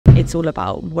it's all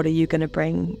about what are you going to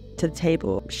bring to the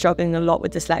table. Struggling a lot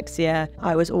with dyslexia.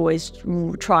 I was always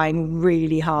trying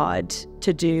really hard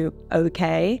to do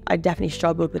okay. I definitely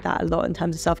struggled with that a lot in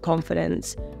terms of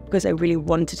self-confidence because I really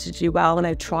wanted to do well and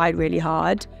I tried really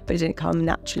hard, but it didn't come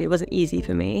naturally. It wasn't easy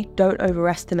for me. Don't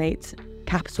overestimate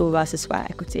capital versus sweat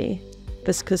equity,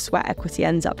 just because sweat equity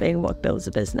ends up being what builds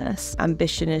a business.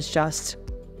 Ambition is just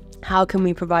how can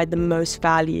we provide the most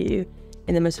value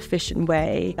in the most efficient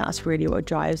way. That's really what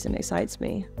drives and excites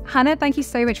me. Hannah, thank you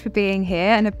so much for being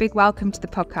here and a big welcome to the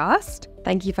podcast.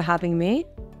 Thank you for having me.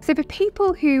 So for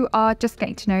people who are just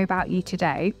getting to know about you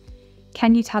today,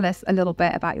 can you tell us a little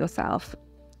bit about yourself?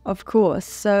 Of course.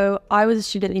 So I was a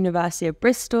student at the University of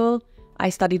Bristol. I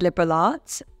studied liberal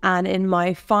arts, and in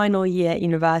my final year at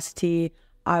university,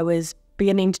 I was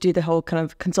beginning to do the whole kind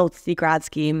of consultancy grad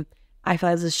scheme. I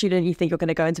felt as a student, you think you're going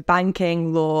to go into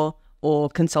banking, law, or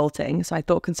consulting. So I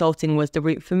thought consulting was the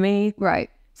route for me. Right.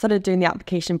 Started doing the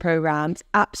application programs,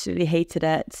 absolutely hated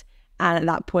it. And at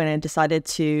that point, I decided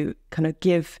to kind of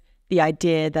give the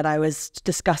idea that I was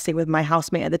discussing with my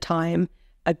housemate at the time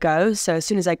a go. So as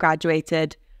soon as I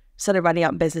graduated, started writing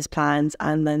up business plans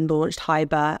and then launched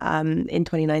HYBR in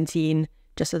 2019,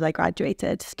 just as I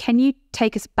graduated. Can you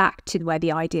take us back to where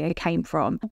the idea came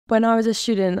from? When I was a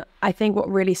student, I think what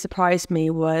really surprised me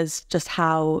was just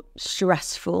how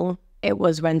stressful it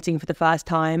was renting for the first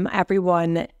time.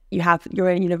 You're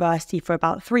in university for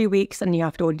about 3 weeks and you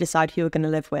have to already decide who you're going to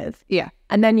live with. Yeah.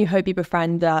 And then you hope you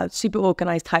befriend a super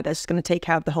organized type that's just going to take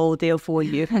care of the whole deal for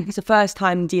you. It's the first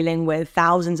time dealing with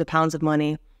thousands of pounds of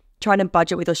money, trying to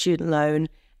budget with your student loan,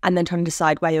 and then trying to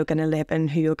decide where you're going to live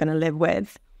and who you're going to live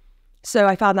with. So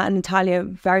I found that an entirely a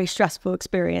very stressful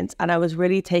experience, and I was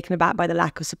really taken aback by the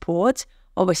lack of support.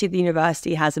 Obviously, the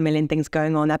university has a million things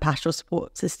going on. Their pastoral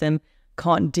support system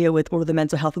can't deal with all of the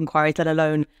mental health inquiries, let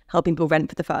alone helping people rent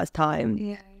for the first time.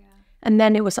 Yeah. And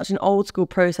then it was such an old school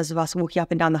process of us walking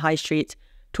up and down the high street,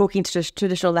 talking to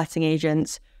traditional letting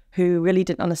agents who really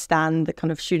didn't understand the kind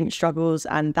of student struggles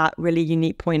and that really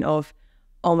unique point of,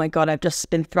 oh my God, I've just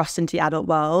been thrust into the adult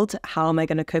world. How am I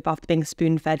going to cope after being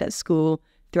spoon-fed at school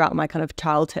throughout my kind of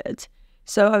childhood?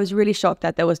 So I was really shocked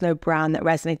that there was no brand that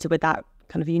resonated with that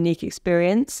kind of unique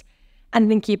experience. And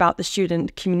thinking about the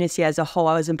student community as a whole,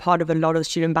 I was in part of a lot of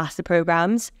student ambassador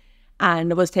programs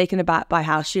and I was taken aback by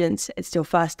how students, it's your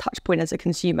first touch point as a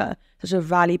consumer, such a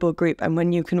valuable group. And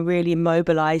when you can really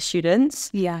mobilize students,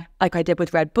 like I did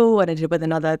with Red Bull and I did with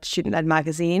another student-led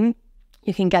magazine,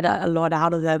 you can get a lot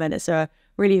out of them. And it's a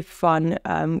really fun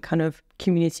kind of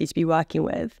community to be working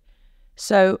with.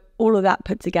 So all of that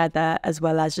put together, as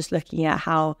well as just looking at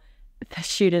how the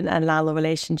student and landlord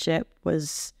relationship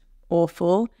was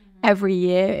awful. Every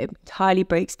year it entirely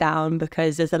breaks down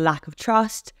because there's a lack of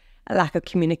trust, a lack of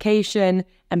communication,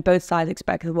 and both sides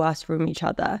expect the worst from each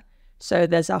other. So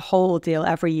there's a whole deal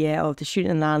every year of the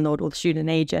student and landlord or the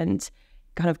student agent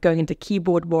kind of going into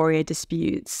keyboard warrior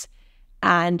disputes.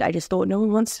 And I just thought no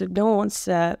one wants to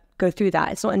go through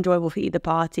that. It's not enjoyable for either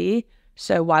party.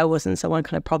 So why wasn't someone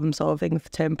kind of problem solving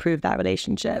to improve that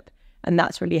relationship? And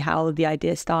that's really how the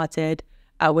idea started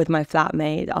with my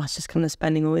flatmate. I was just kind of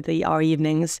spending our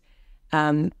evenings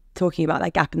talking about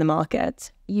that gap in the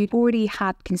market. You'd already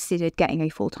had considered getting a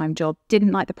full-time job,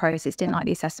 didn't like the process, didn't like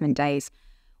the assessment days.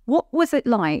 What was it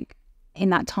like in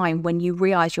that time when you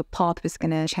realised your path was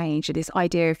going to change, and this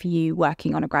idea of you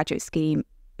working on a graduate scheme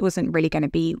wasn't really going to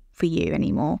be for you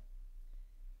anymore?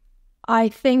 I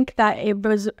think that it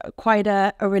was quite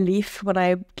a relief when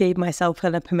I gave myself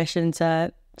kind of permission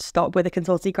to stop with the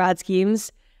consultancy grad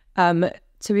schemes.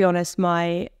 To be honest,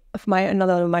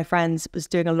 another of my friends was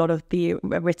doing a lot of the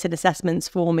written assessments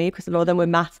for me because a lot of them were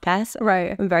math tests.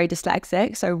 Right. I'm very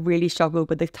dyslexic, so I really struggled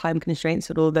with the time constraints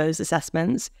with all those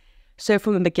assessments. So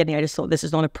from the beginning, I just thought this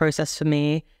is not a process for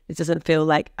me. This doesn't feel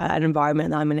like an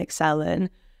environment that I'm going to excel in.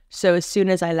 So as soon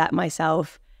as I let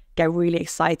myself get really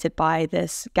excited by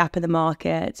this gap in the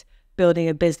market, building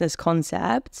a business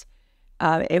concept,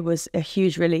 it was a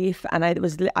huge relief. And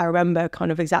I remember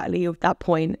kind of exactly at that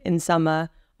point in summer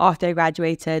after I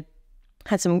graduated,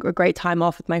 had a great time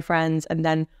off with my friends, and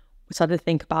then started to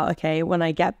think about, okay, when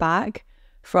I get back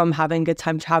from having a good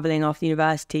time traveling after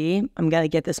university, I'm going to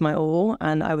give this my all.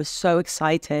 And I was so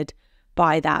excited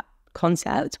by that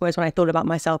concept. Whereas when I thought about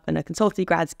myself in a consultancy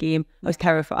grad scheme, I was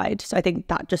terrified. So I think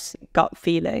that just gut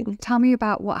feeling. Tell me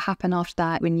about what happened after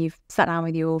that when you've sat down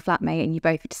with your flatmate and you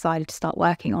both decided to start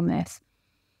working on this.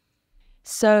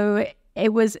 So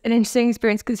it was an interesting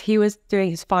experience because he was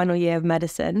doing his final year of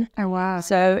medicine. Oh, wow.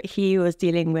 So he was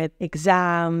dealing with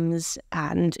exams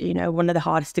and, one of the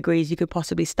hardest degrees you could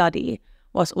possibly study,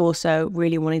 was also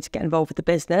really wanting to get involved with the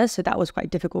business. So that was quite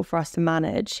difficult for us to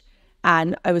manage.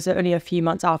 And it was only a few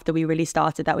months after we really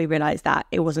started that we realized that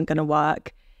it wasn't going to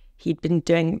work. He'd been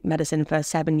doing medicine for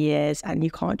 7 years and you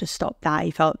can't just stop that.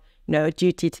 He felt, a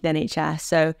duty to the NHS.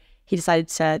 So he decided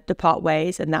to depart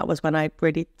ways. And that was when I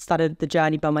really started the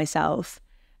journey by myself.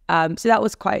 So that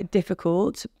was quite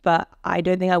difficult, but I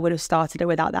don't think I would have started it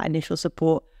without that initial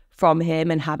support from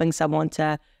him and having someone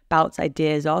to bounce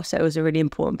ideas off. So it was a really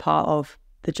important part of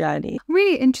the journey. I'm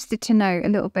really interested to know a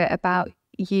little bit about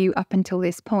you up until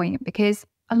this point, because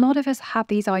a lot of us have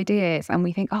these ideas and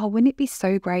we think, oh, wouldn't it be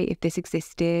so great if this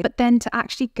existed? But then to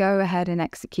actually go ahead and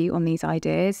execute on these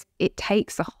ideas, it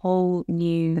takes a whole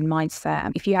new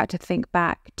mindset. If you had to think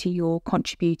back to your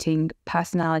contributing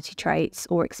personality traits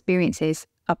or experiences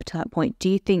up to that point, do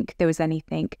you think there was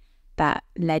anything that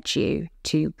led you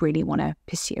to really want to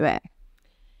pursue it?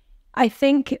 I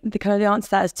think the answer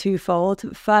to that is twofold.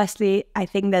 Firstly, I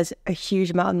think there's a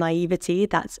huge amount of naivety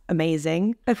that's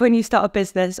amazing when you start a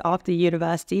business after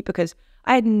university, because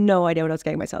I had no idea what I was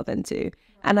getting myself into.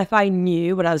 And if I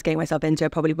knew what I was getting myself into, I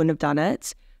probably wouldn't have done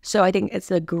it. So I think it's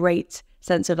a great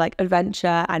sense of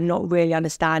adventure and not really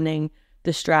understanding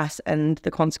the stress and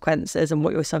the consequences and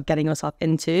what you're sort of getting yourself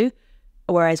into.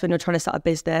 Whereas when you're trying to start a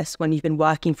business, when you've been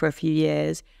working for a few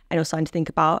years and you're starting to think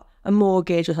about a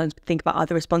mortgage, you're starting to think about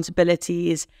other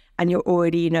responsibilities, and you're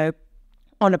already,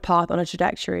 on a path, on a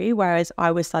trajectory. Whereas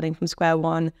I was starting from square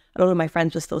one. A lot of my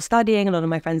friends were still studying. A lot of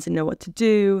my friends didn't know what to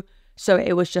do. So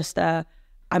it was just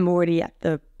I'm already at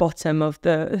the bottom of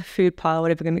the food pile,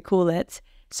 whatever we're going to call it.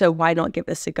 So why not give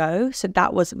this a go? So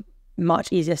that was a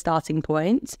much easier starting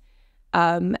point.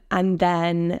 And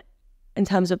then in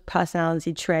terms of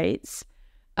personality traits,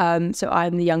 so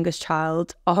I'm the youngest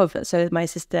child so my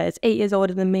sister is 8 years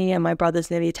older than me and my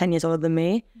brother's nearly 10 years older than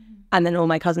me. And then all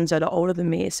my cousins are a lot older than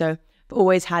me. So I've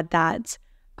always had that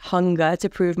hunger to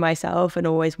prove myself and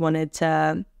always wanted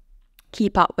to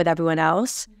keep up with everyone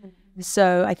else.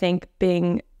 So I think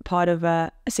being part of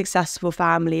a successful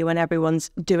family when everyone's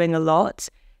doing a lot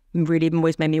really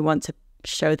always made me want to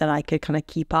show that I could kind of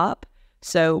keep up.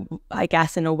 So I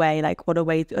guess in a way,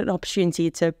 an opportunity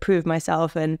to prove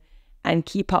myself and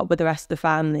keep up with the rest of the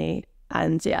family.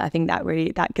 And yeah, I think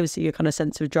that gives you a kind of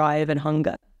sense of drive and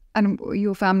hunger. And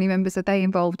your family members, are they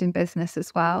involved in business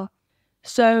as well?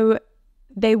 So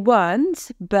they weren't,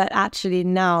 but actually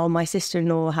now my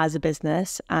sister-in-law has a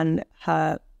business and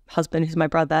her husband, who's my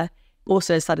brother,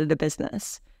 also started a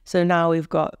business. So now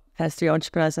there's 3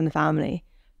 entrepreneurs in the family.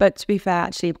 But to be fair,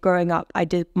 actually growing up,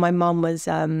 my mum was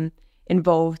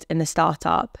involved in a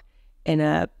startup in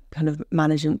a kind of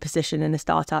management position in a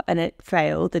startup, and it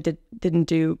failed. It didn't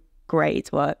do great.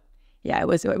 It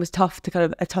was tough,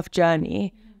 a tough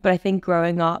journey. But I think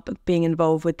growing up, being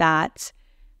involved with that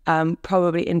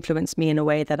probably influenced me in a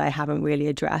way that I haven't really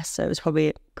addressed. So it was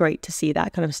probably great to see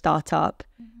that kind of startup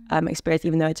experience,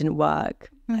 even though it didn't work.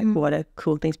 What a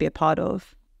cool thing to be a part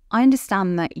of. I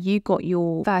understand that you got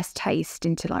your first taste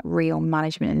into real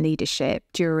management and leadership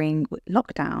during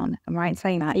lockdown. Am I right in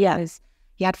saying that? Yeah. Because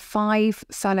you had 5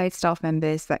 solo staff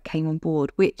members that came on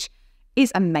board, which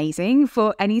is amazing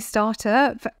for any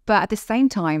startup. But at the same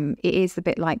time, it is a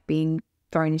bit like being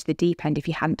thrown into the deep end if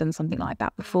you hadn't done something like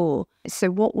that before.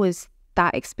 So what was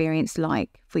that experience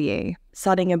like for you?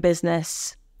 Starting a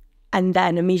business and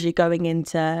then immediately going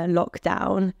into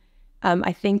lockdown,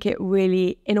 I think it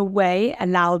really, in a way,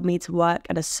 allowed me to work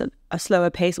at a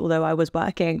slower pace, although I was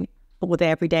working all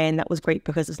day, every day, and that was great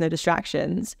because there's no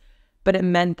distractions. But it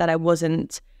meant that there was an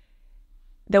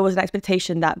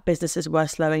expectation that businesses were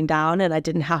slowing down and I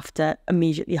didn't have to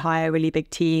immediately hire a really big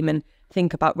team and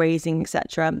think about raising,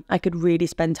 etc. I could really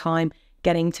spend time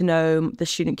getting to know the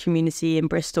student community in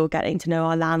Bristol, getting to know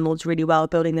our landlords really well,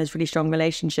 building those really strong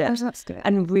relationships. Oh, that's good.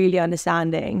 And really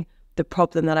understanding the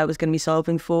problem that I was going to be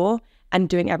solving for and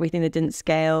doing everything that didn't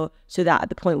scale, so that at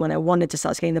the point when I wanted to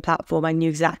start scaling the platform, I knew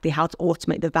exactly how to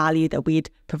automate the value that we'd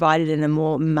provided in a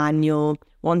more manual,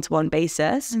 one-to-one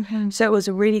basis. So it was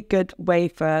a really good way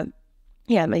for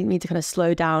me to kind of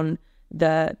slow down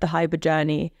the hybrid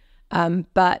journey.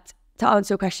 But to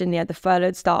answer your question, the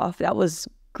furloughed staff, that was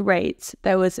great.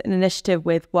 There was an initiative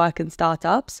with Work and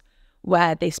Startups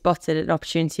where they spotted an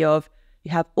opportunity of,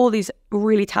 you have all these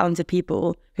really talented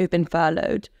people who've been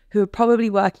furloughed, who are probably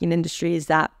working in industries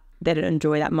that they don't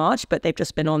enjoy that much, but they've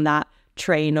just been on that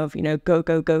train of, go,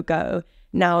 go, go, go.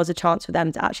 Now is a chance for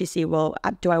them to actually see, well,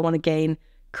 do I want to gain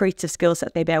creative skill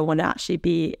sets? Maybe I want to actually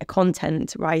be a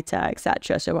content writer,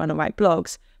 etc. So I want to write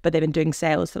blogs, but they've been doing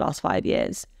sales for the last 5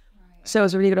 years. Right. So it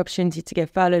was a really good opportunity to give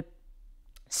furloughed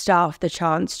staff the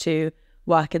chance to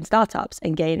work in startups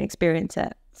and gain experience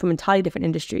from entirely different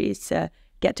industries to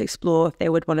get to explore if they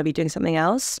would want to be doing something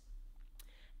else.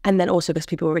 And then also because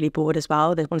people were really bored as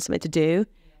well, they wanted something to do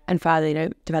and further,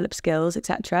 develop skills,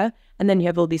 etc. And then you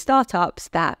have all these startups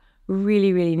that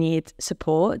really, really need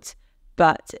support,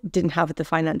 but didn't have the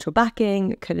financial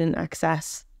backing, couldn't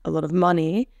access a lot of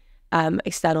money,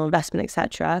 external investment,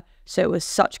 etc. So it was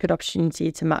such a good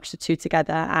opportunity to match the two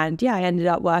together. And I ended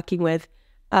up working with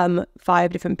 5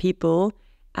 different people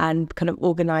and kind of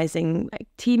organizing like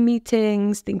team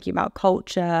meetings, thinking about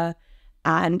culture.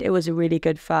 And it was a really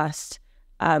good first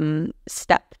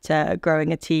step to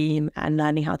growing a team and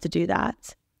learning how to do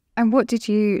that. And what did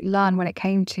you learn when it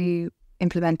came to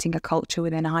implementing a culture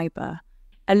within HYBR?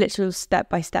 A literal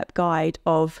step-by-step guide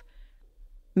of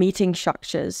meeting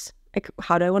structures. Like,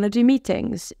 how do I want to do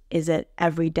meetings? Is it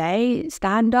every day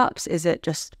stand-ups? Is it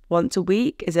just once a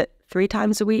week? Is it 3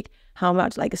 times a week? How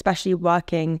much, like, especially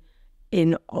working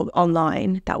in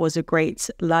online, that was a great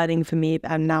learning for me.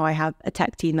 And now I have a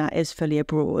tech team that is fully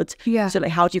abroad. Yeah. So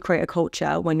like, how do you create a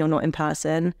culture when you're not in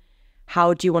person?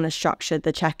 How do you want to structure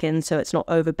the check-in so it's not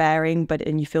overbearing,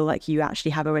 and you feel like you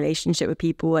actually have a relationship with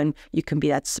people and you can be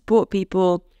there to support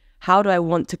people? How do I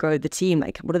want to grow the team?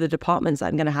 Like, what are the departments that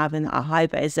I'm going to have in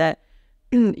HYBR? Is it,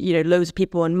 loads of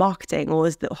people in marketing, or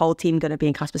is the whole team going to be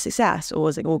in customer success, or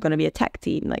is it all going to be a tech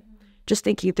team? Like, just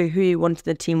thinking through who you wanted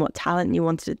the team, what talent you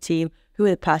wanted the team, who are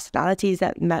the personalities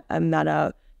that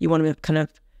matter you want to kind of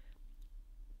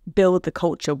build the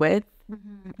culture with.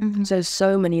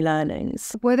 So many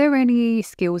learnings. Were there any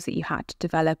skills that you had to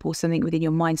develop or something within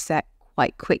your mindset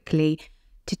quite quickly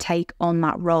to take on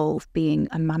that role of being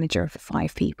a manager of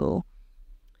 5 people?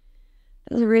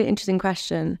 That's a really interesting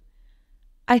question.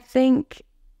 I think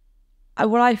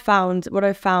what I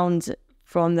found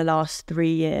from the last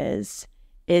 3 years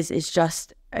is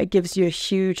just, it gives you a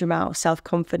huge amount of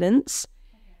self-confidence.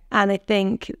 And I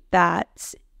think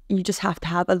that you just have to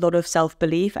have a lot of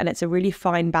self-belief, and it's a really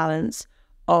fine balance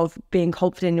of being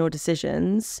confident in your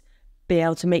decisions, being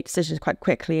able to make decisions quite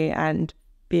quickly and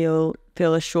feel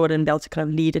assured and be able to kind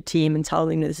of lead a team and tell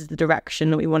them that this is the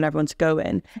direction that we want everyone to go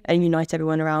in and unite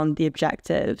everyone around the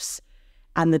objectives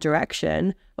and the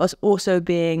direction, whilst also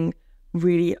being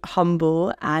really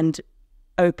humble and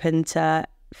open to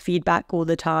feedback all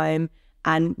the time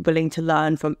and willing to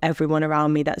learn from everyone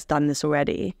around me that's done this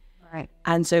already. Right.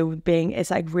 And so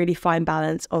it's like really fine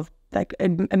balance of like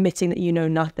admitting that you know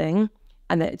nothing,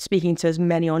 and that speaking to as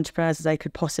many entrepreneurs as I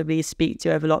could possibly speak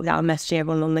to over lockdown, messaging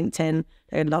everyone on LinkedIn.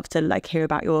 I'd love to like hear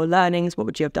about your learnings. What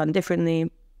would you have done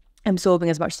differently? Absorbing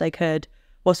as much as I could,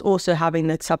 whilst also having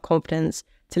the self-confidence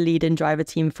to lead and drive a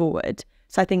team forward.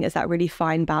 So I think it's that really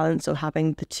fine balance of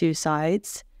having the two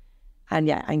sides. And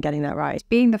and getting that right.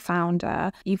 Being the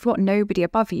founder, you've got nobody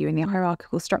above you in the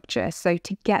hierarchical structure. So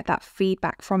to get that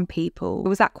feedback from people,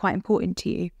 was that quite important to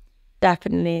you?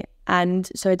 Definitely. And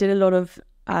so I did a lot of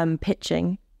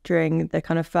pitching during the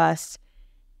kind of first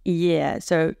year.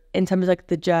 So in terms of like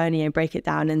the journey, I break it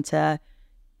down into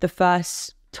the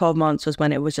first 12 months was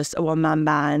when it was just a one-man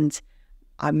band.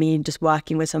 I mean, just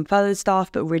working with some fellow staff,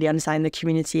 but really understanding the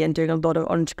community and doing a lot of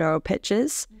entrepreneurial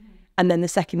pitches. And then the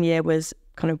second year was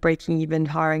kind of breaking even,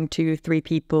 hiring 2-3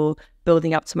 people,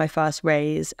 building up to my first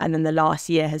raise. And then the last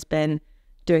year has been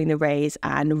doing the raise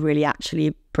and really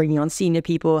actually bringing on senior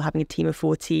people, having a team of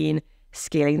 14,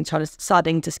 starting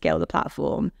to scale the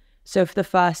platform. So for the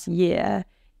first year,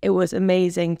 it was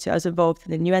amazing. I was involved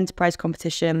in the new enterprise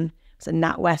competition. It was a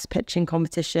NatWest pitching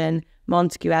competition,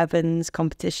 Montague Evans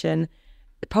competition,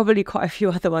 probably quite a few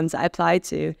other ones that I applied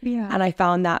to. Yeah. And I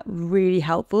found that really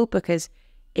helpful because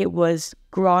it was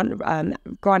grant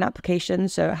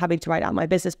applications, so having to write out my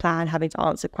business plan, having to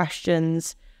answer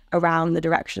questions around the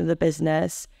direction of the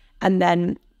business, and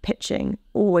then pitching,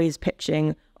 always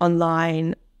pitching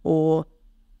online or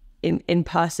in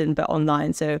person, but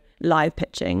online, so live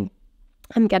pitching,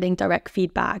 and getting direct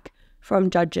feedback from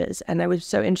judges. And it was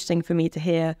so interesting for me to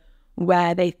hear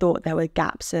where they thought there were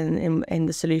gaps in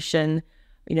the solution.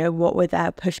 What were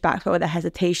their pushbacks, what were their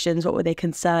hesitations, what were they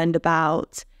concerned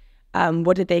about?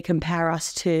 What did they compare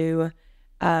us to?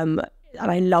 And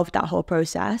I loved that whole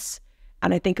process.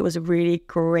 And I think it was a really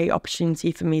great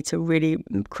opportunity for me to really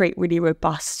create really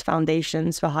robust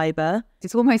foundations for HYBR.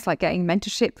 It's almost like getting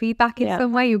mentorship feedback in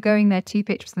some way. You're going there to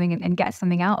pitch something and get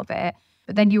something out of it.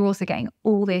 But then you're also getting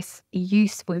all this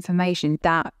useful information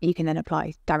that you can then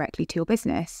apply directly to your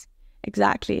business.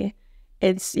 Exactly.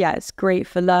 It's great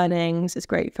for learnings. It's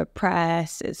great for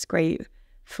press. It's great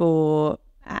for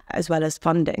as well as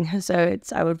funding. So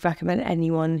I would recommend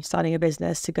anyone starting a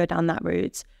business to go down that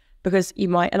route, because a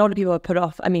lot of people are put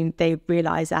off. I mean, they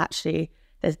realize that actually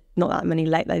there's not that many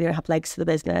they don't have legs to the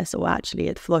business, or actually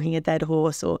it's flogging a dead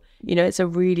horse, or it's a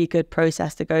really good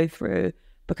process to go through,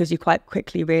 because you quite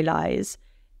quickly realize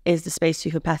is the space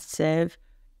too competitive?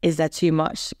 Is there too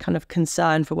much kind of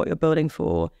concern for what you're building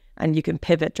for? And you can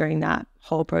pivot during that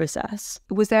whole process.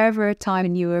 Was there ever a time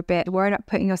when you were a bit worried about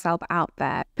putting yourself out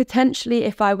there? Potentially,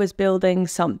 if I was building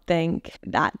something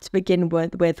that to begin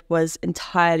with was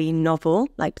entirely novel,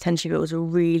 like potentially if it was a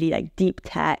really like deep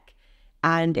tech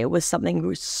and it was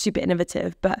something super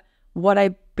innovative. But what I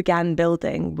began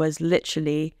building was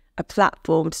literally a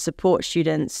platform to support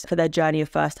students for their journey of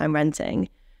first-time renting.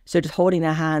 So just holding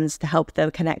their hands to help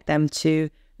them connect them to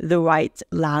the right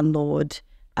landlord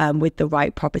with the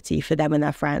right property for them and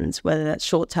their friends, whether that's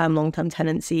short-term, long-term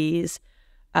tenancies,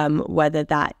 whether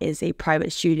that is a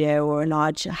private studio or a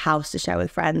large house to share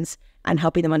with friends, and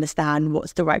helping them understand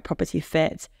what's the right property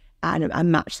fit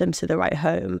and match them to the right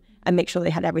home and make sure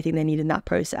they had everything they need in that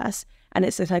process. And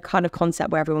it's a kind of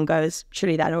concept where everyone goes,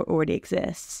 surely that already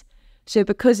exists. So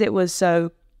because it was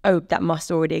so, that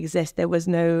must already exist, I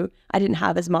didn't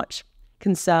have as much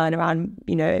concern around,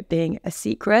 it being a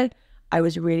secret. I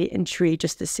was really intrigued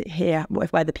just to hear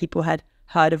whether people had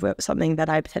heard of something that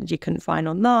I potentially couldn't find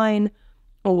online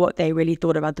or what they really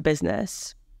thought about the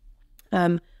business.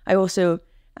 I also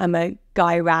am a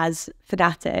Guy Raz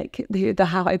fanatic, the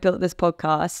How I Built This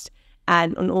podcast,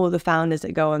 and on all the founders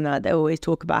that go on that, they always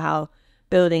talk about how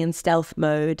building in stealth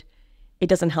mode, it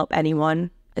doesn't help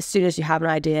anyone. As soon as you have an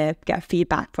idea, get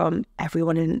feedback from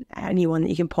everyone and anyone that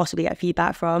you can possibly get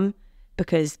feedback from,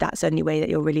 because that's the only way that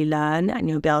you'll really learn and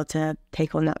you'll be able to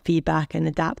take on that feedback and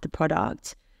adapt the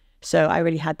product. So I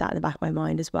really had that in the back of my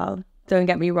mind as well. Don't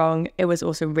get me wrong, it was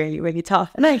also really, really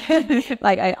tough.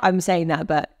 I'm saying that,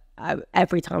 but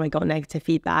every time I got negative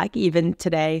feedback, even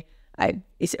today,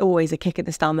 it's always a kick in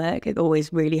the stomach. It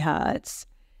always really hurts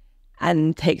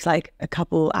and takes like a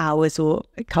couple hours or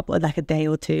a day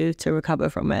or two to recover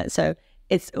from it. So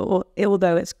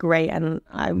although it's great and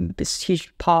I'm this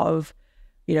huge part of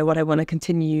what I want to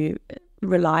continue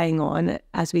relying on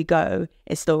as we go,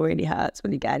 it still really hurts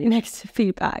when you get any negative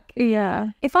feedback. Yeah.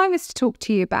 If I was to talk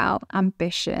to you about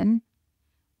ambition,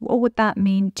 what would that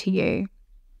mean to you?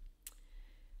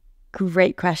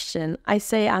 Great question. I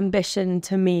say ambition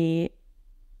to me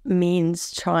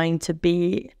means trying to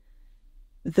be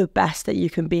the best that you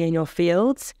can be in your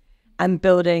field and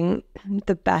building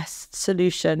the best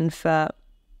solution for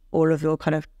all of your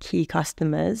kind of key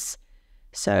customers.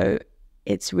 So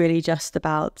it's really just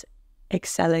about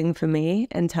excelling for me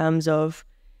in terms of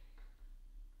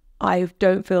I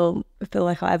don't feel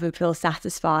like I ever feel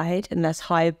satisfied unless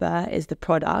HYBR is the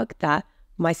product that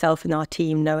myself and our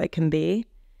team know it can be.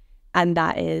 And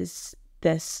that is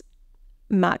this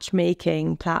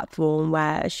matchmaking platform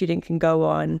where a student can go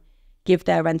on, give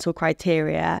their rental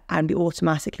criteria and be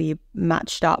automatically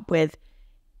matched up with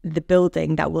the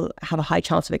building that will have a high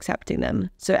chance of accepting them.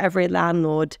 So every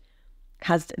landlord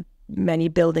has many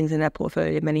buildings in their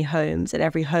portfolio, many homes, and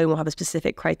every home will have a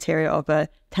specific criteria of a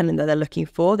tenant that they're looking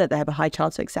for, that they have a high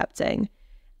chance of accepting.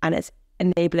 And it's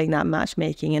enabling that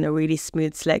matchmaking in a really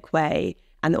smooth, slick way,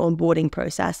 and the onboarding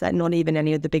process that not even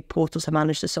any of the big portals have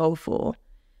managed to solve for.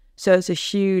 So it's a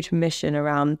huge mission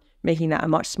around making that a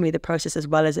much smoother process, as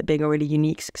well as it being a really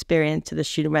unique experience to the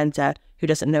student renter who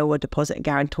doesn't know what deposit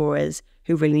guarantor is,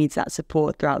 who really needs that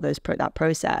support throughout that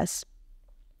process.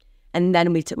 And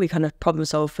then we kind of problem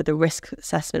solve for the risk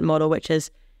assessment model, which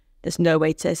is there's no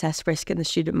way to assess risk in the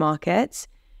student market.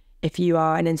 If you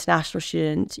are an international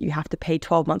student, you have to pay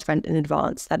 12 months rent in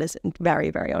advance. That is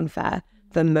very, very unfair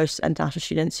for most international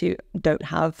students who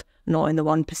not in the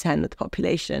 1% of the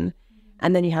population.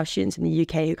 And then you have students in the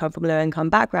UK who come from low income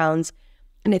backgrounds.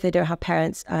 And if they don't have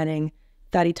parents earning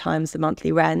 30 times the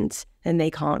monthly rent, then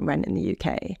they can't rent in the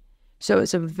UK. So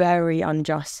it's a very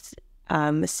unjust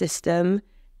system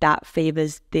that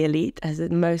favors the elite, as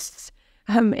most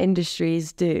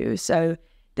industries do. So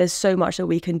there's so much that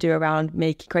we can do around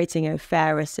creating a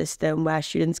fairer system where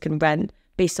students can rent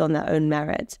based on their own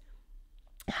merit.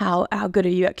 How good are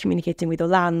you at communicating with your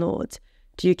landlord?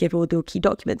 Do you give all the key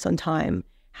documents on time?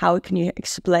 How can you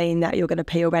explain that you're going to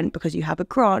pay your rent because you have a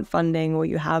grant funding or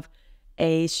you have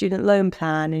a student loan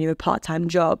plan and you have a part-time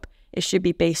job? It should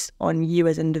be based on you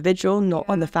as an individual, not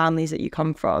on the families that you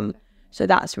come from. So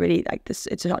that's really like this,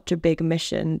 it's such a big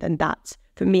mission. And that's,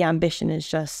 for me, ambition is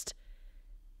just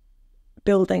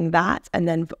building that. And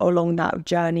then along that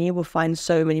journey, we'll find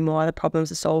so many more other problems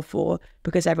to solve for,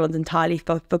 because everyone's entirely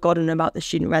forgotten about the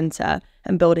student renter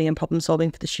and building and problem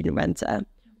solving for the student renter,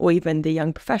 or even the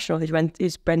young professional who's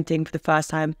renting for the first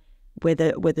time with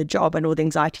a job and all the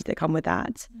anxieties that come with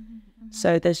that. Mm-hmm.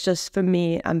 So there's just, for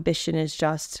me, ambition is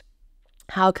just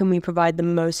how can we provide the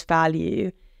most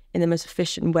value in the most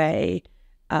efficient way,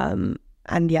 and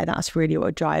yeah, that's really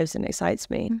what drives and excites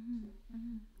me.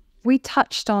 We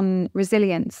touched on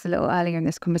resilience a little earlier in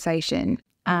this conversation,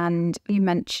 and you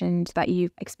mentioned that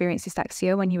you experienced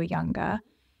dyslexia when you were younger.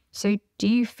 So do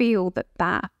you feel that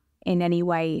that in any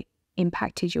way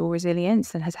impacted your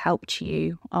resilience and has helped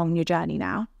you on your journey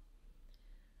now?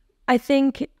 I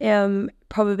think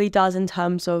probably does in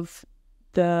terms of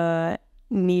the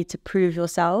need to prove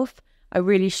yourself. I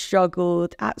really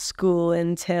struggled at school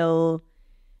until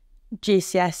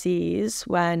GCSEs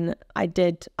when I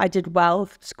did well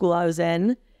for the school I was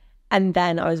in, and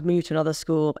then I was moved to another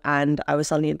school and I was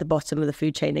suddenly at the bottom of the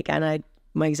food chain again.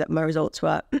 My results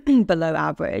were below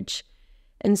average,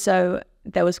 and so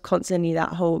there was constantly that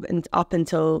whole, and up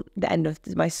until the end of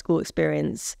my school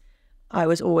experience, I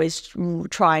was always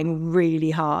trying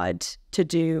really hard to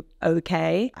do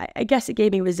okay. I guess it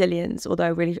gave me resilience,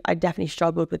 although I definitely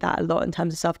struggled with that a lot in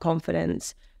terms of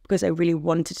self-confidence, because I really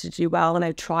wanted to do well and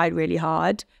I tried really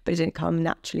hard, but it didn't come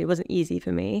naturally. It wasn't easy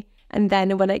for me. And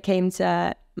then when it came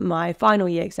to my final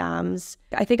year exams,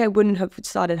 I think I wouldn't have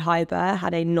started HYBR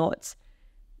had I not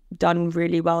done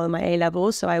really well in my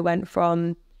A-levels. So I went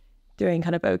from doing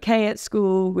kind of okay at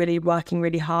school, really working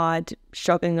really hard,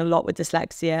 struggling a lot with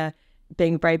dyslexia,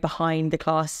 being very behind the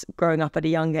class growing up at a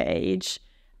younger age,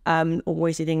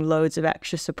 always needing loads of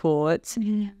extra support,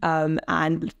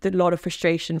 and a lot of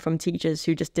frustration from teachers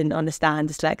who just didn't understand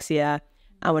dyslexia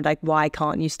and were like, why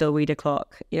can't you still read a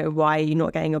clock? Why are you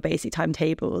not getting your basic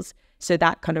timetables? So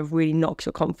that kind of really knocks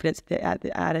your confidence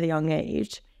at a young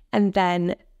age. And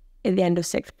then in the end of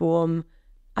sixth form,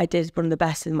 I did one of the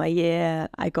best in my year.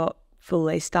 I got full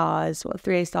A stars,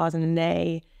 3 A stars and an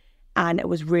A, and I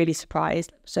was really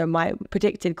surprised. So my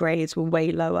predicted grades were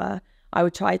way lower. I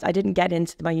didn't get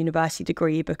into my university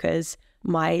degree because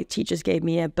my teachers gave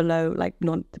me a below, like,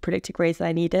 not the predicted grades that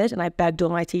I needed. And I begged all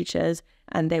my teachers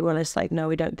and they were just like, no,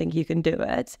 we don't think you can do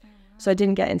it. So I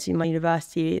didn't get into my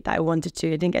university that I wanted to.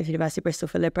 I didn't get to University of Bristol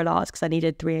for liberal arts because I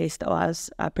needed 3 A stars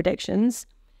predictions.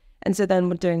 And so then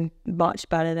we're doing much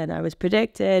better than I was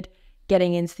predicted,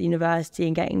 getting into the university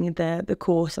and getting the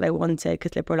course that I wanted,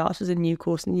 because liberal arts was a new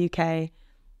course in the UK.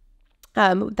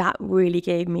 That really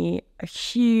gave me a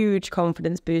huge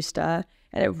confidence booster,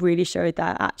 and it really showed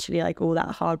that actually, like, all that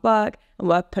hard work and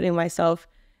work, committing myself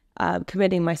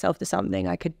to something,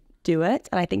 I could do it.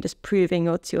 And I think just proving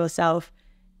to yourself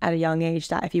at a young age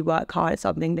that if you work hard at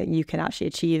something that you can actually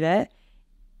achieve it,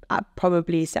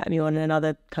 probably set me on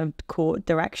another kind of core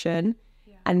direction.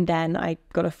 And then I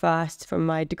got a first from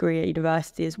my degree at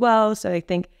university as well. So I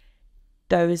think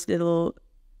those little,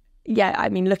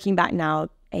 looking back now,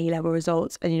 A-level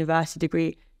results and university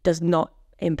degree does not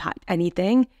impact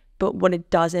anything. But what it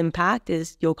does impact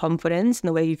is your confidence and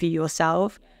the way you view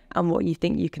yourself and what you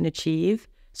think you can achieve.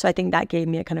 So I think that gave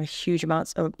me a kind of huge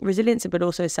amounts of resilience, but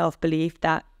also self-belief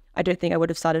that I don't think I would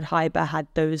have started HYBR had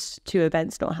those two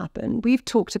events not happened. We've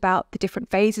talked about the different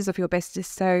phases of your business.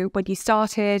 So when you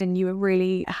started and you were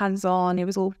really hands-on, it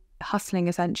was all hustling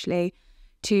essentially,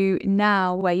 to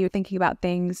now where you're thinking about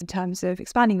things in terms of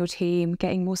expanding your team,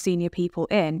 getting more senior people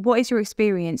in. What is your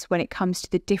experience when it comes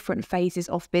to the different phases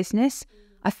of business?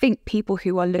 I think people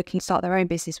who are looking to start their own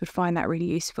business would find that really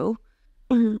useful.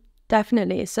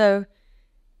 Definitely. So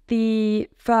the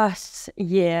first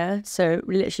year, so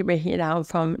literally breaking it down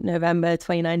from November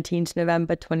 2019 to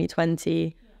November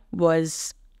 2020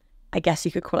 was, I guess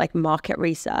you could call it, like, market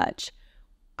research.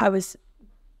 I was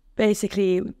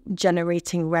basically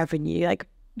generating revenue, like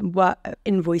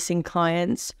invoicing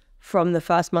clients from the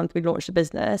first month we launched the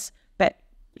business. But,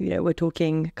 we're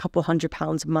talking a couple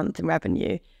 £100 a month in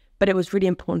revenue. But it was really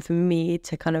important for me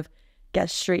to kind of get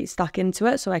straight stuck into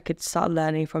it so I could start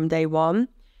learning from day one.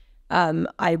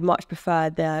 I much prefer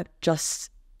the just,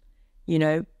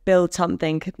 build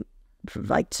something,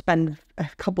 like spend a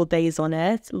couple of days on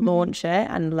it, launch it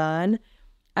and learn.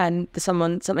 And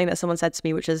something that someone said to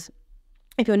me, which is,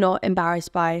 if you're not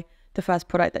embarrassed by the first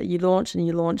product that you launch and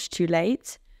you launch too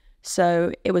late.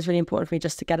 So it was really important for me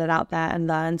just to get it out there and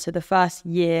learn. So the first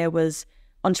year was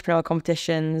entrepreneurial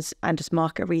competitions and just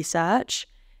market research.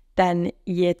 Then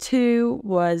year 2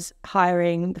 was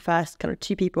hiring the first kind of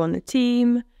 2 people on the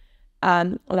team,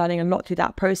 learning a lot through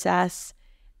that process,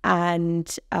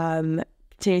 and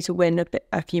continuing to win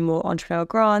a few more entrepreneurial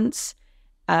grants,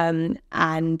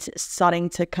 and starting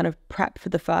to kind of prep for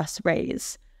the first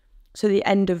raise. So the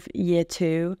end of year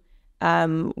 2, I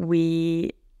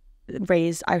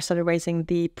started raising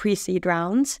the pre-seed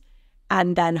rounds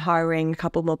and then hiring a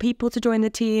couple more people to join the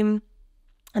team.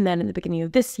 And then at the beginning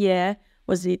of this year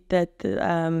was the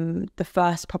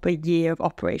first proper year of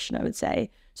operation, I would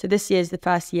say. So this year is the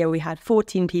first year we had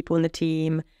 14 people in the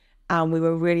team, and we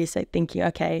were really thinking,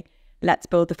 okay, let's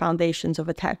build the foundations of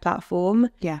a tech platform.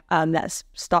 Let's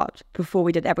start before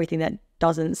we did everything that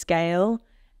doesn't scale.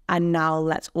 And now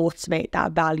let's automate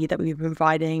that value that we've been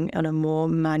providing on a more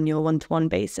manual one-to-one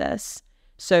basis.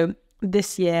 So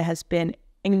this year has been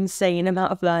an insane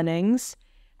amount of learnings.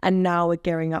 And now we're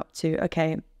gearing up to,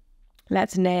 okay,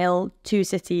 let's nail 2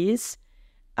 cities,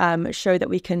 show that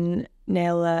we can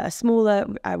nail a smaller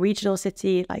regional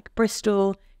city like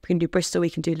Bristol. If we can do Bristol, we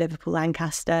can do Liverpool,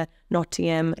 Lancaster,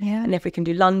 Nottingham. And if we can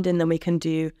do London, then we can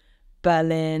do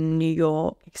Berlin, New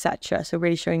York, etc. So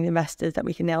really showing the investors that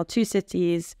we can nail 2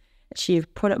 cities,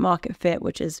 achieve product market fit,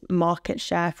 which is market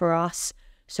share for us.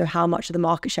 So how much of the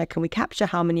market share can we capture?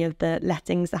 How many of the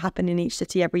lettings that happen in each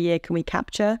city every year can we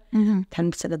capture?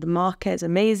 10% of the market is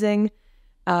amazing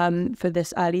for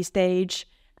this early stage.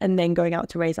 And then going out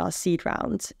to raise our seed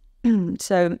round.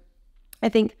 So I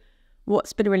think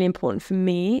what's been really important for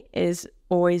me is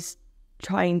always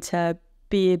trying to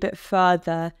be a bit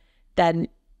further than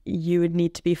you would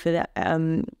need to be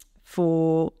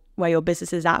for where your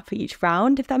business is at for each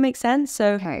round, if that makes sense.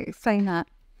 So saying that.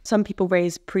 Some people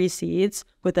raise pre-seeds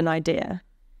with an idea,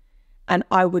 and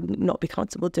I would not be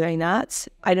comfortable doing that.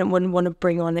 I wouldn't want to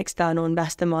bring on external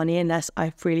investor money unless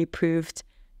I've really proved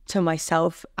to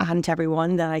myself and to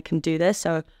everyone that I can do this.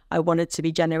 So I wanted to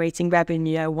be generating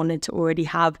revenue. I wanted to already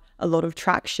have a lot of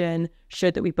traction, show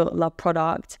that we built a love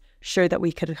product, show that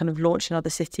we could kind of launch in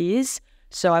other cities.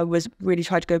 So I was really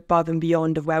trying to go above and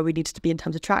beyond of where we needed to be in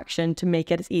terms of traction to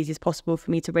make it as easy as possible for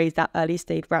me to raise that early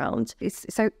stage round. It's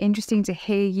so interesting to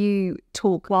hear you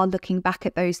talk while looking back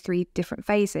at those 3 different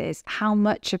phases. How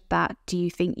much of that do you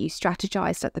think you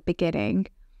strategized at the beginning?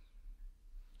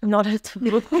 Not at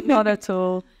all. Not at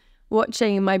all.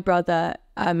 Watching my brother,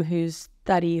 who's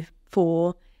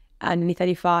 34 and nearly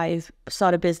 35,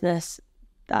 start a business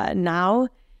now,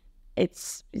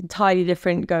 it's entirely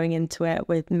different going into it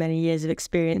with many years of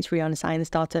experience, really understanding the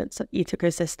startup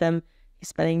ecosystem. You're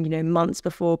spending, months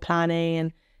before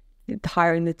planning and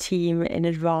hiring the team in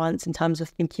advance in terms of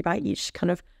thinking about each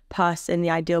kind of person, the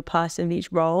ideal person in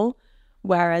each role.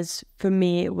 Whereas for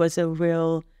me, it was a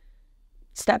real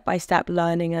step-by-step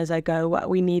learning as I go, well,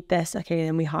 we need this, okay,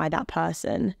 then we hire that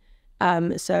person.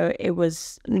 So it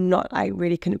was not, I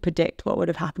really couldn't predict what would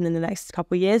have happened in the next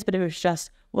couple of years, but it was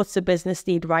just, what's the business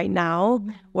need right now?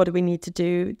 What do we need to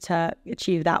do to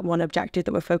achieve that one objective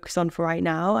that we're focused on for right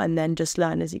now? And then just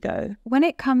learn as you go. When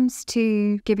it comes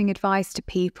to giving advice to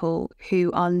people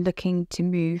who are looking to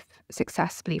move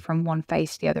successfully from one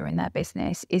phase to the other in their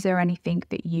business, is there anything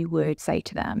that you would say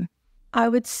to them? I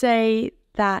would say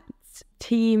that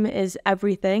team is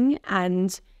everything,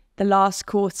 and the last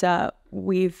quarter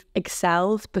we've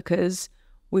excelled because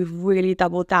we've really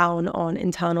doubled down on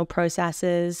internal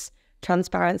processes,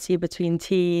 transparency between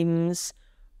teams,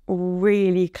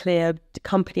 really clear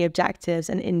company objectives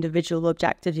and individual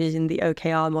objectives using the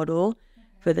OKR model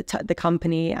for the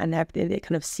company and the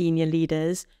kind of senior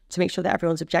leaders to make sure that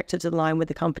everyone's objectives align with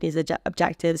the company's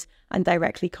objectives and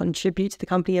directly contribute to the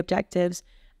company objectives,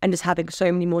 and just having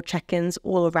so many more check-ins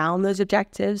all around those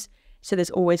objectives. So there's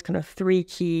always kind of 3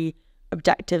 key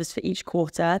objectives for each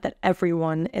quarter that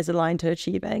everyone is aligned to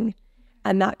achieving.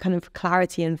 And that kind of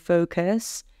clarity and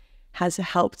focus has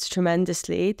helped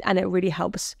tremendously. And it really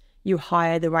helps you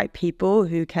hire the right people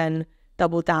who can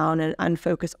double down and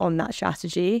focus on that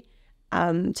strategy.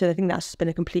 So I think that's just been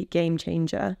a complete game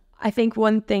changer. I think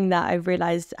one thing that I've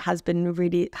realized has been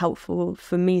really helpful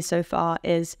for me so far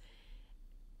is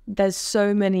there's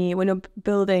so many, when you're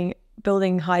building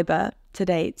HYBR to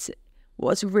date,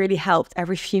 what's really helped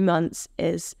every few months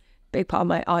is, a big part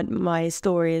of my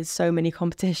story is so many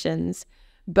competitions.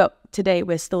 But today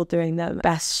we're still doing the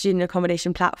best student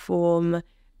accommodation platform,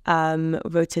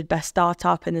 voted best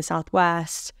startup in the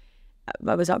Southwest.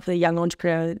 I was up for the Young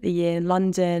Entrepreneur of the Year in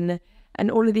London.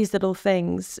 And all of these little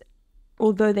things,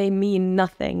 although they mean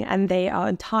nothing and they are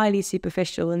entirely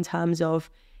superficial in terms of,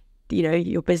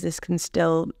 your business can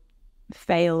still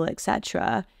fail,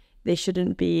 etc. You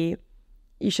shouldn't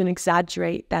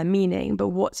exaggerate their meaning. But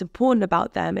what's important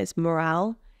about them is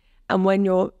morale. And when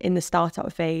you're in the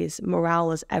startup phase,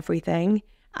 morale is everything,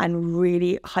 and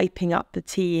really hyping up the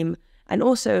team, and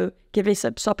also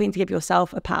stopping to give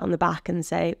yourself a pat on the back and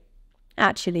say,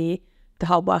 actually, the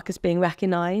hard work is being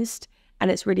recognized. And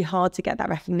it's really hard to get that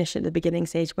recognition at the beginning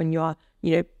stage when you are,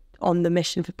 on the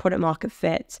mission for product market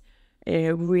fit,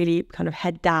 really kind of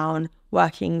head down,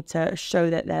 working to show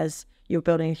that you're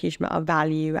building a huge amount of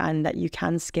value and that you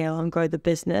can scale and grow the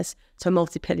business to a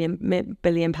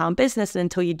multi-billion pound business. And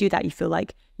until you do that, you feel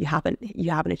like you haven't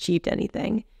achieved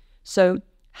anything. So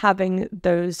having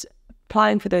those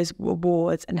applying for those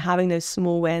awards and having those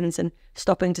small wins and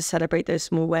stopping to celebrate those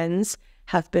small wins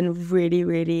have been really,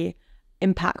 really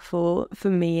impactful for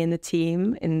me and the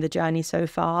team in the journey so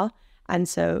far. And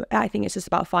so I think it's just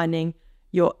about finding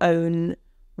your own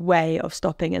way of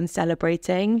stopping and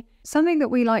celebrating. Something that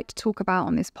we like to talk about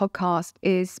on this podcast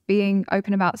is being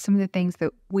open about some of the things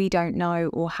that we don't know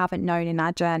or haven't known in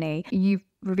our journey. You've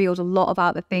revealed a lot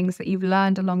about the things that you've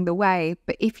learned along the way,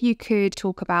 but if you could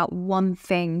talk about one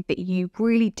thing that you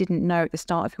really didn't know at the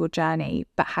start of your journey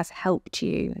but has helped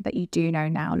you, that you do know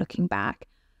now looking back,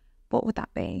 what would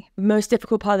that be? The most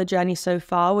difficult part of the journey so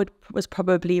far was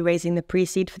probably raising the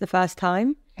pre-seed for the first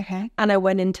time. Okay. And I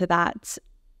went into that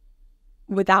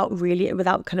without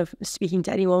kind of speaking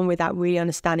to anyone, without really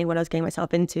understanding what I was getting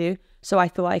myself into. So I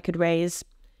thought I could raise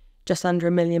just under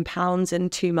 £1 million in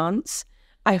 2 months.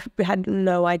 I had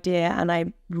no idea, and I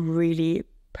really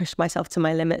pushed myself to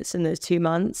my limits in those 2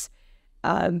 months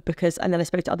and then I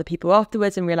spoke to other people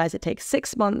afterwards and realized it takes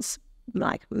 6 months.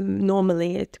 Like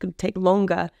normally it could take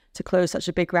longer to close such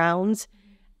a big round.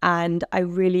 And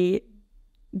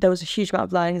there was a huge amount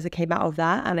of learnings that came out of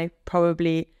that, and I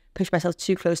probably pushed myself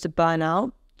too close to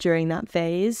burnout during that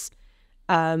phase.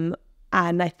 And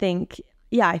I think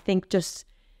just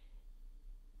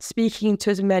speaking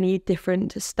to as many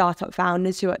different startup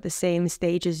founders who are at the same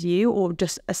stage as you or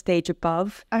just a stage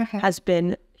above has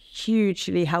been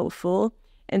hugely helpful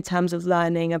in terms of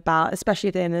learning about, especially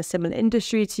if they're in a similar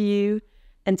industry to you,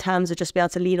 in terms of just being able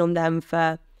to lean on them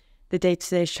for the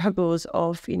day-to-day struggles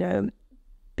of, feeling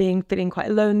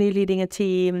quite lonely leading a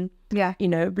team,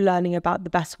 learning about the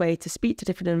best way to speak to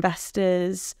different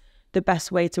investors, the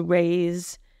best way to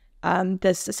raise.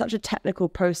 There's such a technical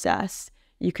process.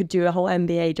 You could do a whole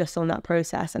MBA just on that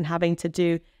process, and having to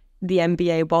do the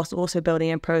MBA whilst also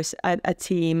building a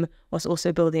team, whilst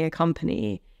also building a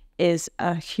company is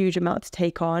a huge amount to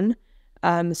take on.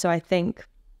 So I think,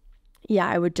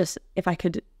 I would just, if I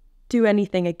could do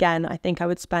anything again, I think I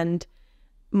would spend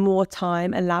more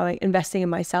time investing in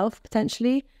myself,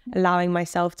 potentially allowing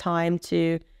myself time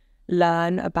to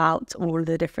learn about all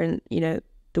the different,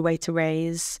 the way to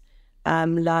raise,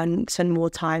 spend more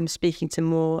time speaking to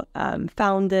more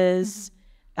founders,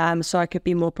 so I could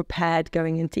be more prepared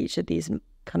going into each of these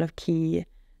kind of key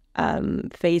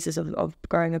phases of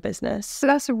growing a business. So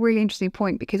that's a really interesting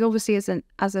point, because obviously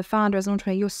as a founder, as an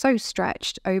entrepreneur, you're so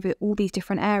stretched over all these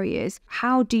different areas.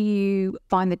 How do you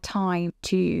find the time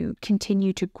to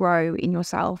continue to grow in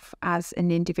yourself as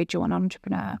an individual and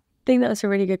entrepreneur? I think that's a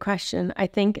really good question. I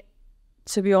think,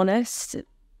 to be honest,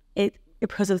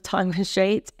 because of time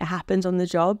constraints, it happens on the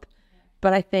job.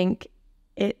 But I think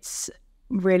it's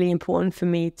really important for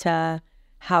me to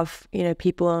have,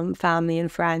 people and family and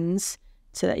friends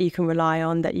so that you can rely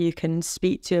on, that you can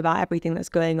speak to about everything that's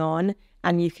going on,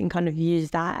 and you can kind of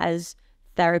use that as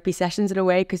therapy sessions in a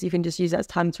way, because you can just use that as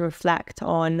time to reflect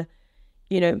on,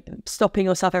 stopping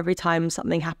yourself every time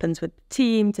something happens with the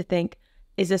team to think,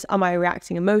 am I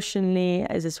reacting emotionally?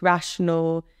 Is this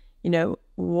rational?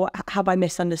 Have I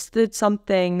misunderstood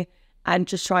something? And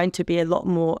just trying to be a lot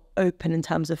more open in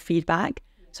terms of feedback.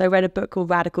 So I read a book called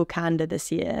Radical Candor this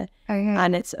year,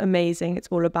 and it's amazing. It's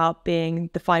all about being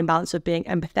the fine balance of being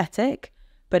empathetic,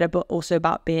 but also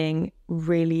about being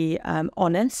really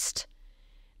honest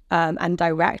and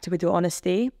direct with your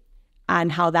honesty, and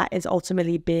how that is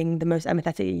ultimately being the most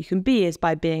empathetic you can be is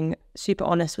by being super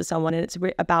honest with someone. And it's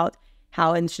about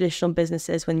how in traditional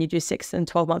businesses, when you do 6 and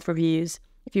 12-month reviews,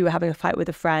 if you were having a fight with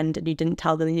a friend and you didn't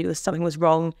tell them something was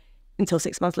wrong until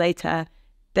 6 months later,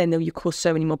 then you cause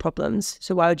so many more problems.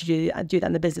 So why would you do that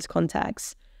in the business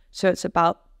context? So it's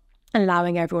about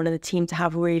allowing everyone in the team to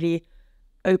have really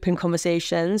open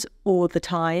conversations all the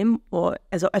time, or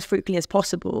as frequently as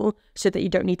possible, so that you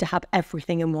don't need to have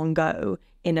everything in one go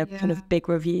in a kind of big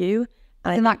review.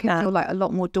 And that can feel like a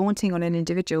lot more daunting on an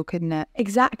individual, couldn't it?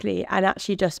 Exactly. And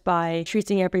actually, just by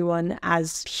treating everyone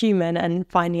as human and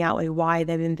finding out why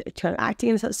they've been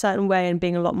acting in a certain way and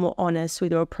being a lot more honest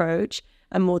with your approach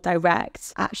and more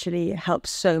direct, actually helps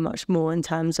so much more in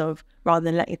terms of, rather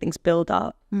than letting things build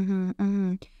up.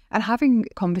 And having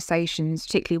conversations,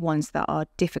 particularly ones that are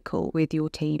difficult with your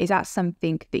team, is that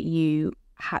something that you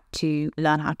had to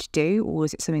learn how to do, or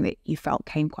is it something that you felt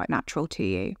came quite natural to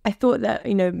you? I thought that,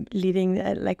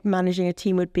 managing a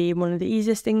team would be one of the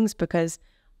easiest things, because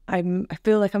I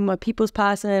feel like I'm a people's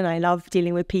person. I love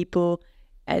dealing with people.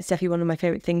 It's definitely one of my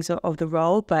favorite things of the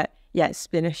role. But yeah, it's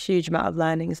been a huge amount of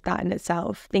learnings, that in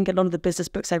itself. I think a lot of the business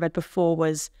books I read before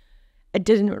it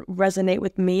didn't resonate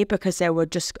with me, because they were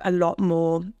just a lot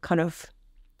more kind of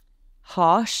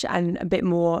harsh and a bit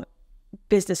more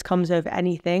business comes over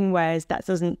anything, whereas that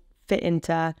doesn't fit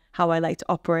into how I like to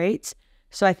operate.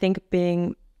 So I think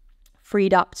being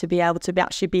freed up to be able to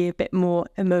actually be a bit more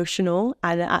emotional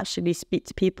and actually speak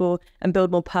to people and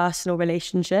build more personal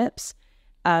relationships,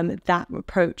 that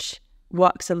approach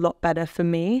works a lot better for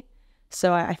me.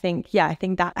 So I think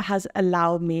that has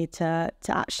allowed me to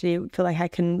actually feel like I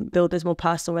can build those more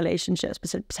personal relationships,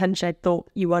 but potentially I thought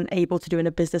you weren't able to do in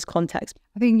a business context.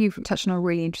 I think you've touched on a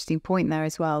really interesting point there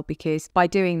as well, because by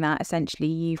doing that, essentially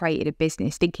you created a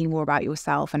business thinking more about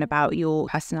yourself and about your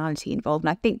personality involved. And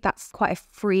I think that's quite a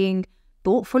freeing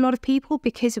thought for a lot of people,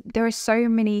 because there are so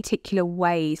many particular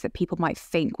ways that people might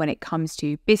think when it comes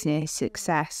to business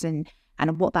success and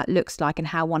what that looks like and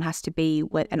how one has to be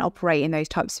and operate in those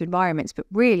types of environments. But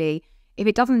really, if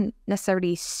it doesn't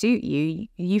necessarily suit you,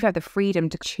 you've had the freedom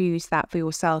to choose that for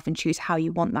yourself and choose how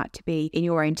you want that to be in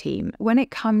your own team. When it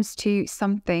comes to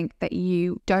something that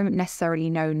you don't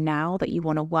necessarily know now that you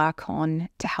want to work on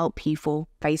to help you for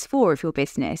phase 4 of your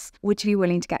business, would you be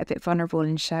willing to get a bit vulnerable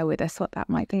and share with us what that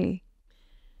might be?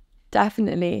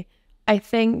 Definitely. I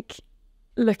think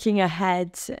looking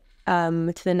ahead to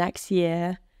the next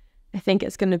year, I think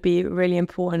it's going to be really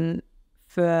important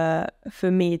for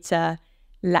me to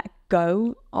let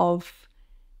go of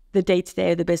the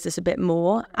day-to-day of the business a bit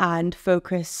more and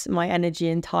focus my energy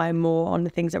and time more on the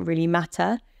things that really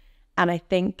matter. And I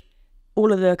think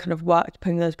all of the kind of work,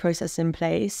 putting those processes in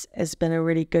place has been a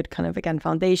really good kind of, again,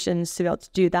 foundations to be able to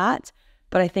do that.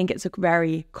 But I think it's a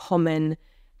very common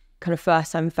kind of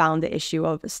first-time founder issue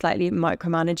of slightly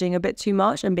micromanaging a bit too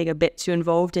much and being a bit too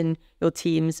involved in your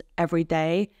teams every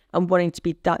day and wanting to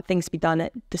be things to be done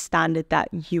at the standard that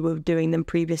you were doing them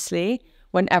previously,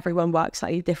 when everyone works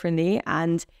slightly differently,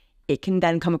 and it can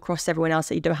then come across to everyone else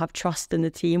that you don't have trust in the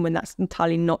team when that's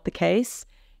entirely not the case.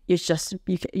 It's just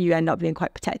you end up being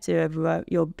quite protective of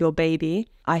your baby.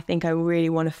 I think I really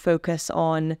want to focus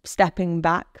on stepping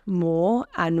back more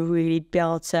and really be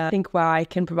able to think where I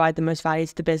can provide the most value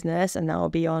to the business, and that will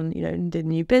be on the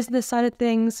new business side of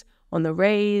things, on the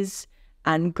raise,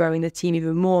 and growing the team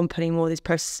even more and putting more of these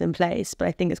processes in place. But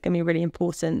I think it's going to be really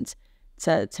important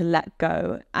to let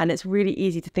go, and it's really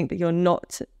easy to think that you're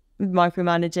not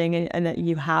micromanaging and that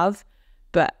you have,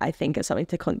 but I think it's something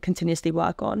to continuously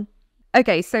work on.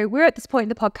 Okay, so we're at this point in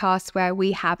the podcast where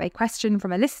we have a question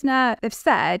from a listener. They've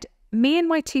said, me and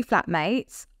my 2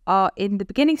 flatmates are in the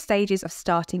beginning stages of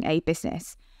starting a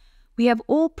business. We have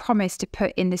all promised to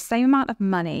put in the same amount of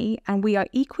money and we are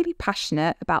equally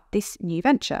passionate about this new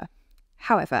venture.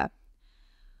 However,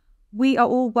 we are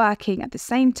all working at the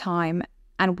same time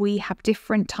and we have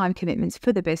different time commitments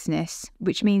for the business,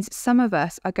 which means some of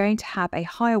us are going to have a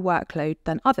higher workload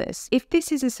than others. If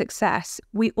this is a success,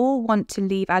 we all want to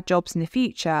leave our jobs in the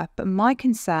future, but my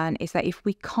concern is that if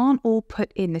we can't all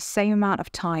put in the same amount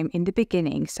of time in the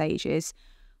beginning stages,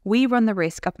 we run the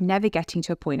risk of never getting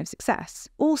to a point of success.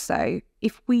 Also,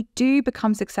 if we do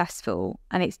become successful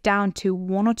and it's down to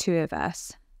 1 or 2 of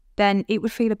us, then it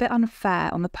would feel a bit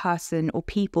unfair on the person or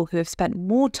people who have spent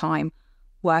more time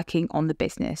working on the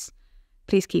business.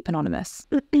 Please keep anonymous.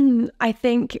 I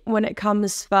think when it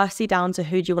comes firstly down to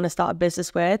who do you want to start a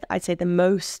business with, I'd say the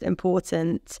most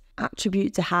important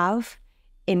attribute to have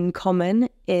in common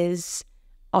is,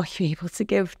 are you able to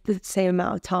give the same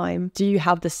amount of time? Do you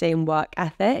have the same work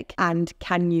ethic? And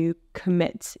can you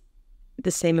commit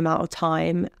the same amount of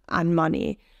time and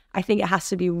money? I think it has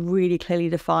to be really clearly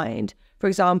defined. For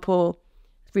example,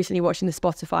 recently watching the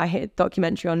Spotify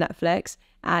documentary on Netflix,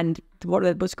 and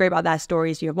what's great about their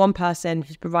story is you have one person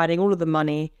who's providing all of the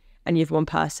money and you have one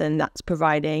person that's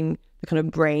providing the kind of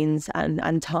brains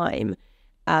and time.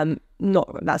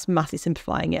 That's massively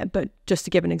simplifying it, but just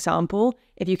to give an example,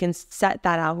 if you can set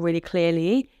that out really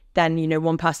clearly, then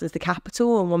one person is the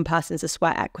capital and one person is the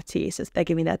sweat equity, so they're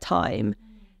giving their time.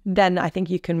 Then I think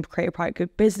you can create a quite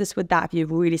good business with that if you're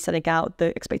really setting out the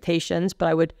expectations. But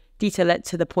I would detail it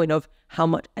to the point of how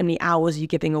many hours are you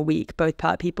giving a week, both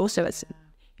per people. So it's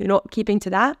you're not keeping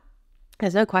to that.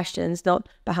 There's no questions, not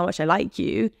about how much I like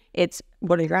you. It's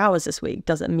what are your hours this week?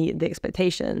 Doesn't meet the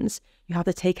expectations. You have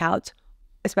to take out,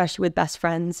 especially with best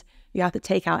friends, you have to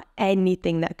take out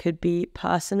anything that could be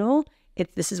personal.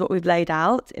 This is what we've laid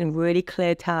out in really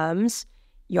clear terms.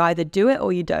 You either do it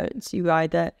or you don't. You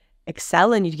either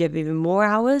excel and you give even more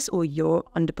hours, or you're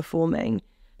underperforming.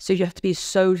 So you have to be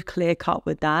so clear cut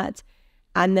with that.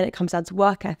 And then it comes down to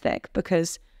work ethic,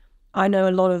 because I know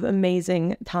a lot of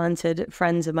amazing, talented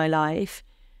friends in my life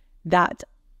that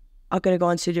are going to go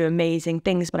on to do amazing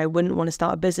things, but I wouldn't want to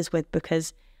start a business with,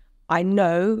 because I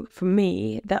know for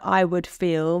me that I'd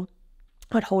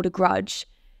hold a grudge,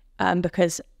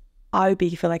 because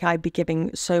feel like I'd be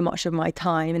giving so much of my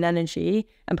time and energy,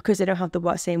 and because they don't have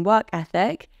the same work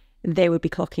ethic, they would be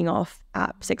clocking off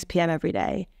at 6 p.m. every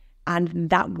day. And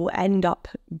that will end up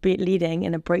leading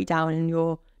in a breakdown in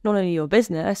not only your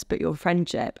business, but your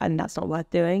friendship. And that's not worth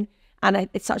doing. And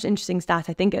it's such an interesting stat.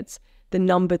 I think it's the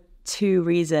number 2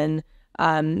 reason,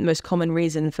 most common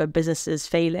reason for businesses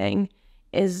failing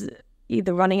is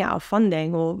either running out of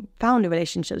funding or founder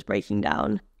relationships breaking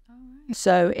down. Oh, right.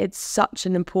 So it's such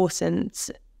an important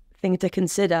thing to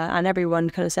consider. And everyone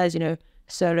kind of says,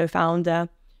 solo founder,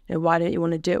 why don't you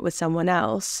want to do it with someone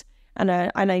else? And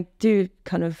I do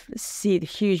kind of see the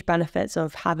huge benefits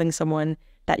of having someone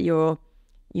that you're,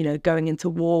 going into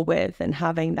war with and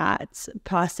having that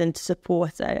person to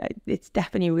support. It's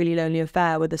definitely a really lonely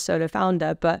affair with a solo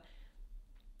founder, but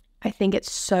I think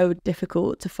it's so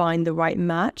difficult to find the right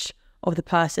match of the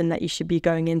person that you should be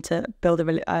going in to build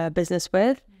a business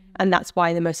with. And that's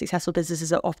why the most successful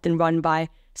businesses are often run by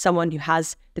someone who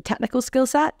has the technical skill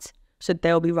set. So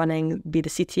they'll be the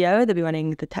CTO, they'll be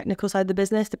running the technical side of the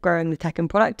business, they're growing the tech and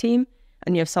product team.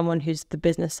 And you have someone who's the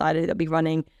business side of it, that'll be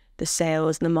running the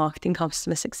sales and the marketing,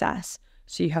 customer success.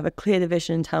 So you have a clear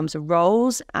division in terms of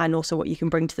roles and also what you can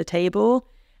bring to the table,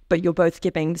 but you're both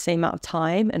giving the same amount of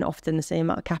time and often the same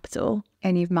amount of capital.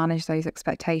 And you've managed those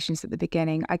expectations at the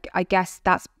beginning. I guess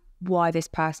that's why this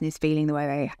person is feeling the way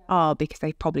they are, because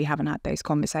they probably haven't had those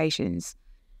conversations.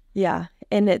 Yeah,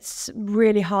 and it's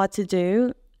really hard to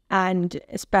do. And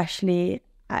especially,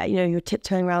 you're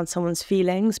tiptoeing around someone's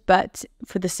feelings, but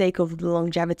for the sake of the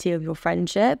longevity of your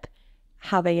friendship,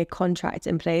 having a contract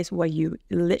in place where you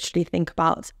literally think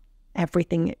about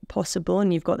everything possible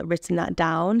and you've got written that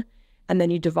down, and then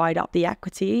you divide up the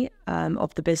equity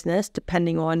of the business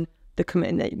depending on the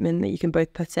commitment that you can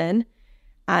both put in.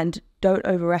 And don't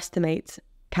overestimate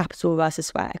capital versus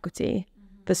sweat equity,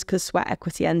 because sweat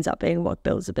equity ends up being what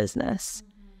builds a business.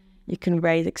 You can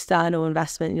raise external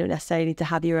investment. You don't necessarily need to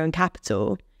have your own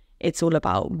capital. It's all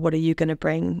about what are you going to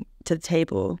bring to the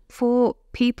table. For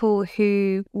people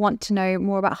who want to know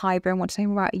more about HYBR and want to know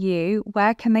more about you,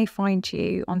 where can they find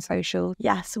you on social?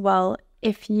 Yes, well,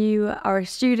 if you are a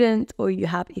student or you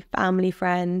have a family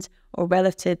friend or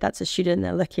relative that's a student,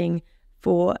 they're looking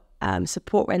for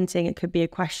support renting. It could be a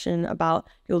question about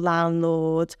your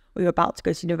landlord, or you're about to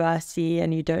go to university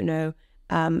and you don't know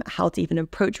how to even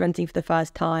approach renting for the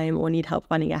first time or need help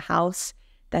finding a house,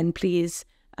 then please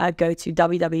go to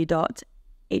www.hybr.co.uk,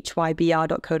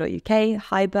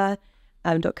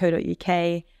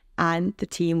 hybr.co.uk, and the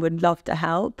team would love to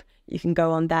help. You can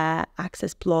go on there,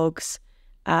 access blogs,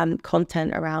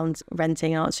 content around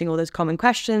renting and answering all those common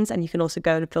questions, and you can also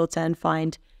go and filter and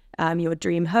find your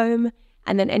dream home.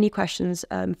 And then any questions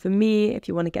for me, if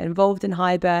you want to get involved in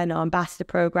HYBR and our ambassador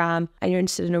program and you're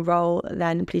interested in a role,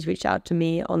 then please reach out to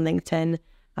me on LinkedIn.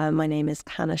 My name is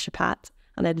Hannah Chappatte,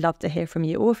 and I'd love to hear from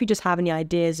you. Or if you just have any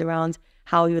ideas around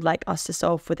how you would like us to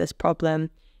solve for this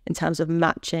problem in terms of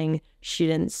matching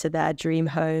students to their dream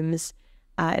homes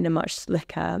in a much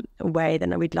slicker way,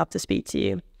 then we'd love to speak to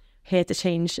you. Here to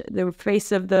change the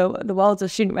face of the world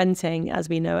of student renting as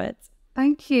we know it.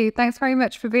 Thank you. Thanks very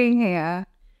much for being here.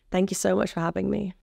 Thank you so much for having me.